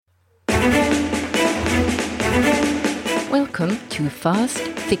Welcome to Fast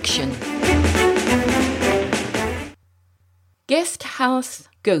Fiction. Guest House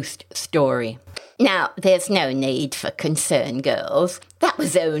Ghost Story. Now, there's no need for concern, girls. That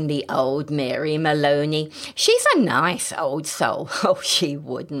was only old Mary Maloney. She's a nice old soul. Oh, she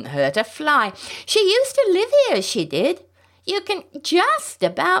wouldn't hurt a fly. She used to live here, she did. You can just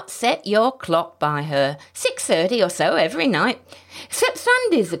about set your clock by her, 6:30 or so every night. Except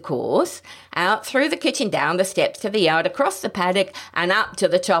Sundays, of course. Out through the kitchen, down the steps to the yard, across the paddock, and up to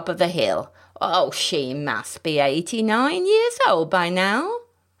the top of the hill. Oh, she must be 89 years old by now.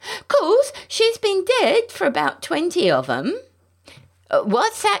 'Course she's been dead for about 20 of 'em.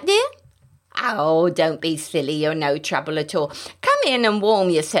 What's that, dear? Oh, don't be silly, you're no trouble at all. Come in and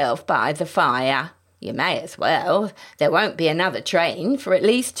warm yourself by the fire. You may as well. There won't be another train for at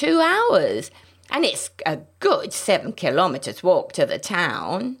least 2 hours. And it's a good 7 kilometres walk to the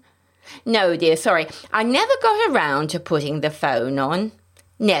town. No, dear, sorry. I never got around to putting the phone on.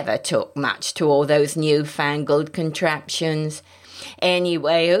 Never took much to all those newfangled contraptions.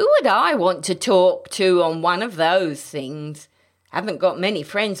 Anyway, who would I want to talk to on one of those things? Haven't got many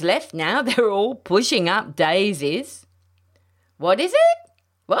friends left now. They're all pushing up daisies. What is it?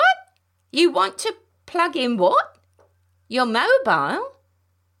 What? You want to plug in what? Your mobile?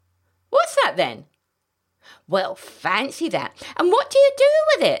 What's that then? Well, fancy that. And what do you do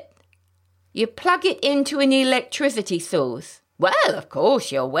with it? You plug it into an electricity source. Well, of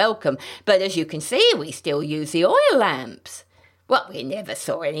course, you're welcome. But as you can see, we still use the oil lamps. Well, we never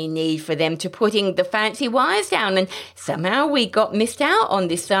saw any need for them to putting the fancy wires down, and somehow we got missed out on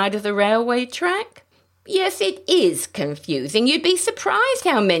this side of the railway track. Yes, it is confusing. You'd be surprised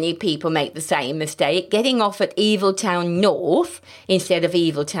how many people make the same mistake, getting off at Eviltown North instead of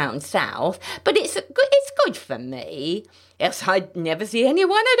Eviltown South. But it's good for me, else I'd never see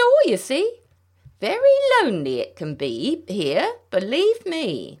anyone at all, you see. Very lonely it can be here, believe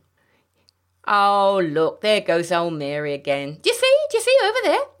me. Oh, look, there goes old Mary again. Do you see over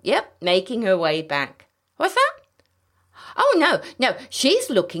there? Yep, making her way back. What's that? Oh, no, she's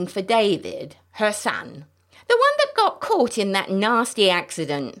looking for David, her son. The one that got caught in that nasty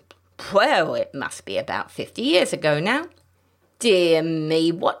accident. Well, it must be about 50 years ago now. Dear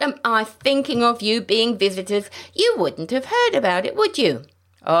me, what am I thinking of you being visitors? You wouldn't have heard about it, would you?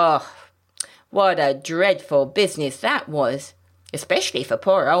 Oh, what a dreadful business that was, especially for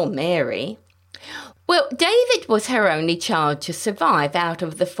poor old Mary. Well, David was her only child to survive out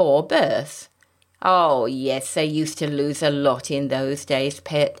of the 4 births. Oh, yes, they used to lose a lot in those days,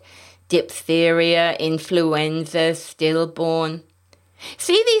 pet. Diphtheria, influenza, stillborn.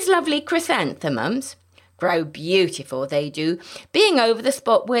 See these lovely chrysanthemums? Grow beautiful, they do, being over the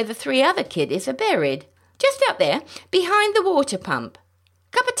spot where the 3 other kiddies are buried. Just up there, behind the water pump.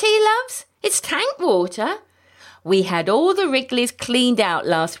 Cup of tea, loves? It's tank water. We had all the Wrigleys cleaned out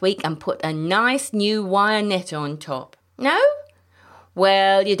last week and put a nice new wire net on top. No?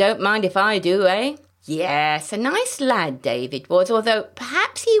 Well, you don't mind if I do, eh? Yes, a nice lad David was, although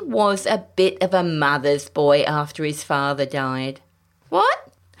perhaps he was a bit of a mother's boy after his father died.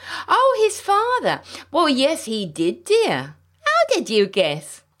 What? Oh, his father. Well, yes, he did, dear. How did you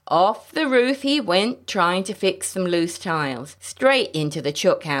guess? Off the roof he went, trying to fix some loose tiles, straight into the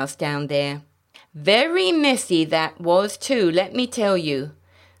chook house down there. Very messy that was too, let me tell you.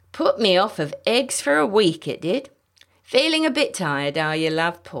 Put me off of eggs for a week, it did. Feeling a bit tired, are you,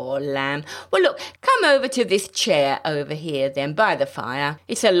 love? Poor lamb. Well, look, come over to this chair over here then, by the fire.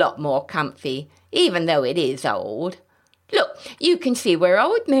 It's a lot more comfy, even though it is old. Look, you can see where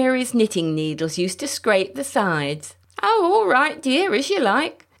old Mary's knitting needles used to scrape the sides. Oh, all right, dear, as you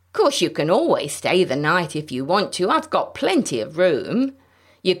like. Of course, you can always stay the night if you want to. I've got plenty of room.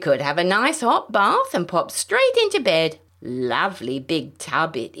 You could have a nice hot bath and pop straight into bed. Lovely big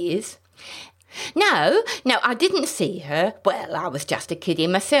tub it is. No, I didn't see her. Well, I was just a kiddie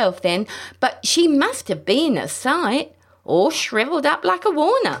myself then, but she must have been a sight. All shrivelled up like a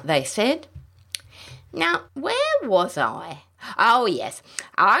walnut, they said. Now, where was I? Oh, yes,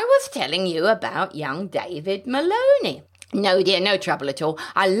 I was telling you about young David Maloney. No, dear, no trouble at all.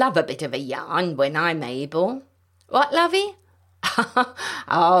 I love a bit of a yarn when I'm able. What, lovey?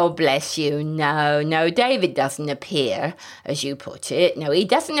 Oh, bless you. No, David doesn't appear, as you put it. No, he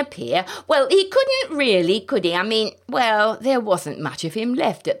doesn't appear. Well, he couldn't really, could he? I mean, well, there wasn't much of him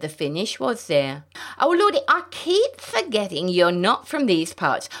left at the finish, was there? Oh, Lordy, I keep forgetting you're not from these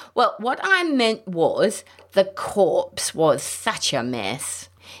parts. Well, what I meant was the corpse was such a mess.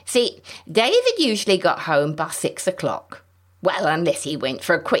 See, David usually got home by 6 o'clock. Well, unless he went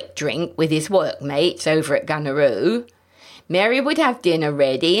for a quick drink with his workmates over at Gunneroo. Mary would have dinner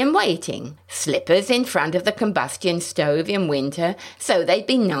ready and waiting, slippers in front of the combustion stove in winter, so they'd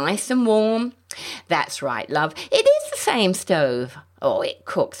be nice and warm. That's right, love, it is the same stove. Oh, it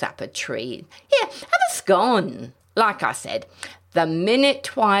cooks up a treat. Here, have a scone. Like I said, the minute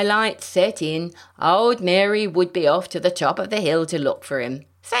twilight set in, old Mary would be off to the top of the hill to look for him.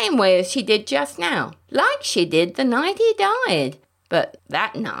 Same way as she did just now, like she did the night he died. But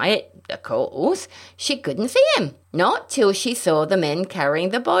that night, of course, she couldn't see him, not till she saw the men carrying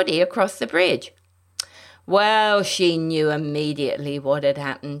the body across the bridge. Well, she knew immediately what had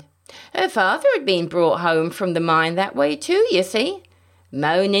happened. Her father had been brought home from the mine that way too, you see.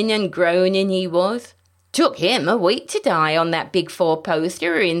 Moaning and groaning he was. Took him a week to die on that big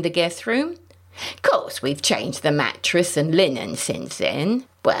four-poster in the guest room. Course, we've changed the mattress and linen since then.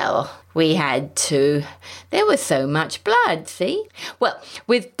 Well, we had to. There was so much blood, see? Well,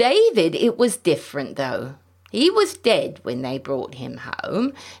 with David it was different, though. He was dead when they brought him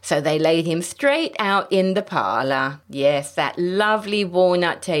home, so they laid him straight out in the parlour. Yes, that lovely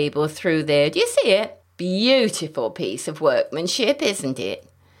walnut table through there. Do you see it? Beautiful piece of workmanship, isn't it?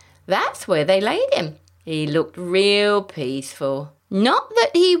 That's where they laid him. He looked real peaceful. Not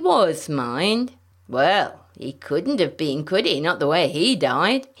that he was, mind. Well, he couldn't have been, could he? Not the way he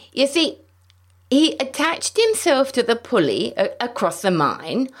died. You see, he attached himself to the pulley across the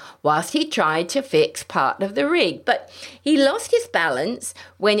mine whilst he tried to fix part of the rig, but he lost his balance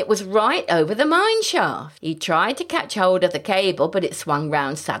when it was right over the mine shaft. He tried to catch hold of the cable, but it swung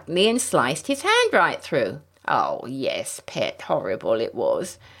round suddenly and sliced his hand right through. Oh, yes, pet, horrible it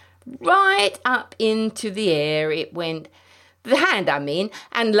was. Right up into the air it went, the hand I mean,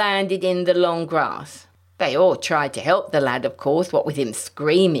 and landed in the long grass. They all tried to help the lad, of course, what with him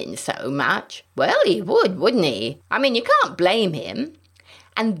screaming so much. Well, he would, wouldn't he? I mean, you can't blame him.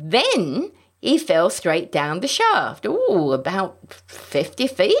 And then he fell straight down the shaft. Oh, about 50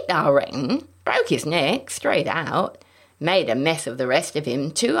 feet, I reckon. Broke his neck straight out. Made a mess of the rest of him,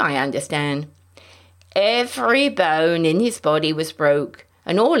 too, I understand. Every bone in his body was broke,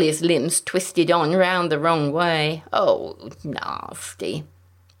 and all his limbs twisted on round the wrong way. Oh, nasty.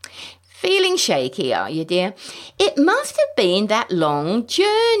 Feeling shaky, are you, dear? It must have been that long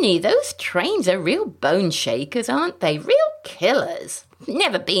journey. Those trains are real bone shakers, aren't they? Real killers.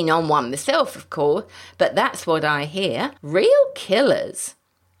 Never been on one myself, of course, but that's what I hear. Real killers.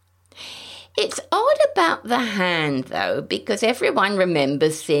 It's odd about the hand, though, because everyone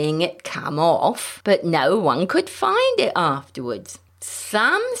remembers seeing it come off, but no one could find it afterwards.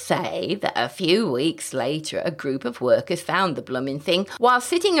 Some say that a few weeks later a group of workers found the blooming thing while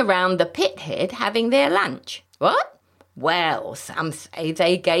sitting around the pit head having their lunch. What? Well, some say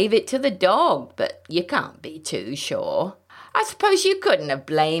they gave it to the dog, but you can't be too sure. I suppose you couldn't have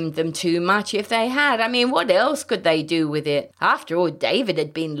blamed them too much if they had. I mean, what else could they do with it? After all, David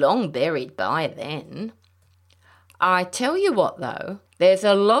had been long buried by then. I tell you what, though, there's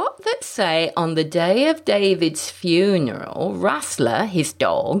a lot that say on the day of David's funeral, Rustler, his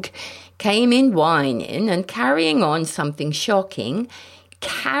dog, came in whining and carrying on something shocking,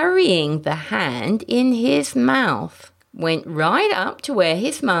 carrying the hand in his mouth. Went right up to where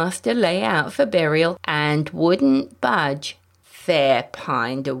his master lay out for burial and wouldn't budge. Fair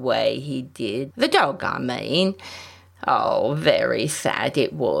pined away he did. The dog, I mean. Oh, very sad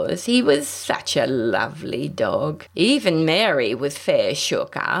it was. He was such a lovely dog. Even Mary was fair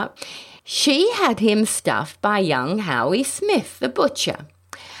shook up. She had him stuffed by young Howie Smith, the butcher.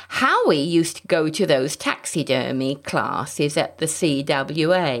 Howie used to go to those taxidermy classes at the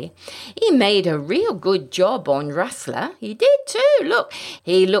CWA. He made a real good job on Rustler. He did too. Look,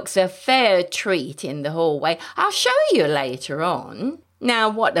 he looks a fair treat in the hallway. I'll show you later on. Now,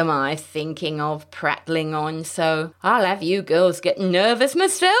 what am I thinking of prattling on so? I'll have you girls getting nervous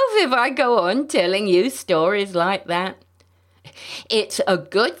myself if I go on telling you stories like that. It's a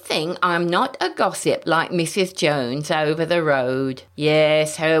good thing I'm not a gossip like Mrs. Jones over the road.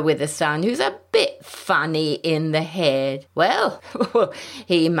 Yes, her with a son who's a bit funny in the head. Well,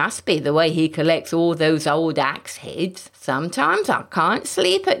 he must be the way he collects all those old axe heads. Sometimes I can't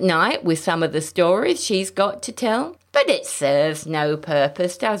sleep at night with some of the stories she's got to tell. But it serves no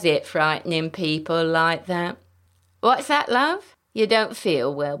purpose, does it, frightening people like that? What's that, love? You don't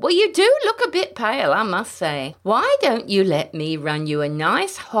feel well? Well, you do look a bit pale, I must say. Why don't you let me run you a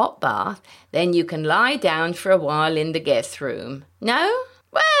nice hot bath, then you can lie down for a while in the guest room? No?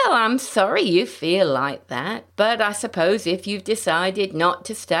 Well, I'm sorry you feel like that, but I suppose if you've decided not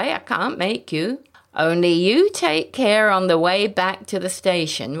to stay, I can't make you. Only you take care on the way back to the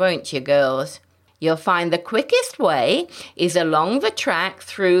station, won't you, girls? You'll find the quickest way is along the track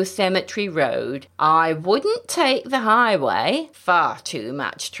through Cemetery Road. I wouldn't take the highway. Far too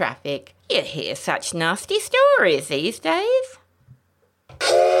much traffic. You hear such nasty stories these days.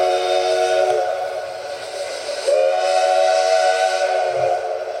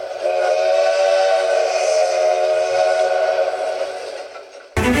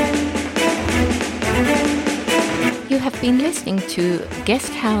 You have been listening to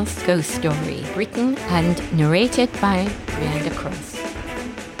Guest House Ghost Story, written and narrated by Brianda Cross.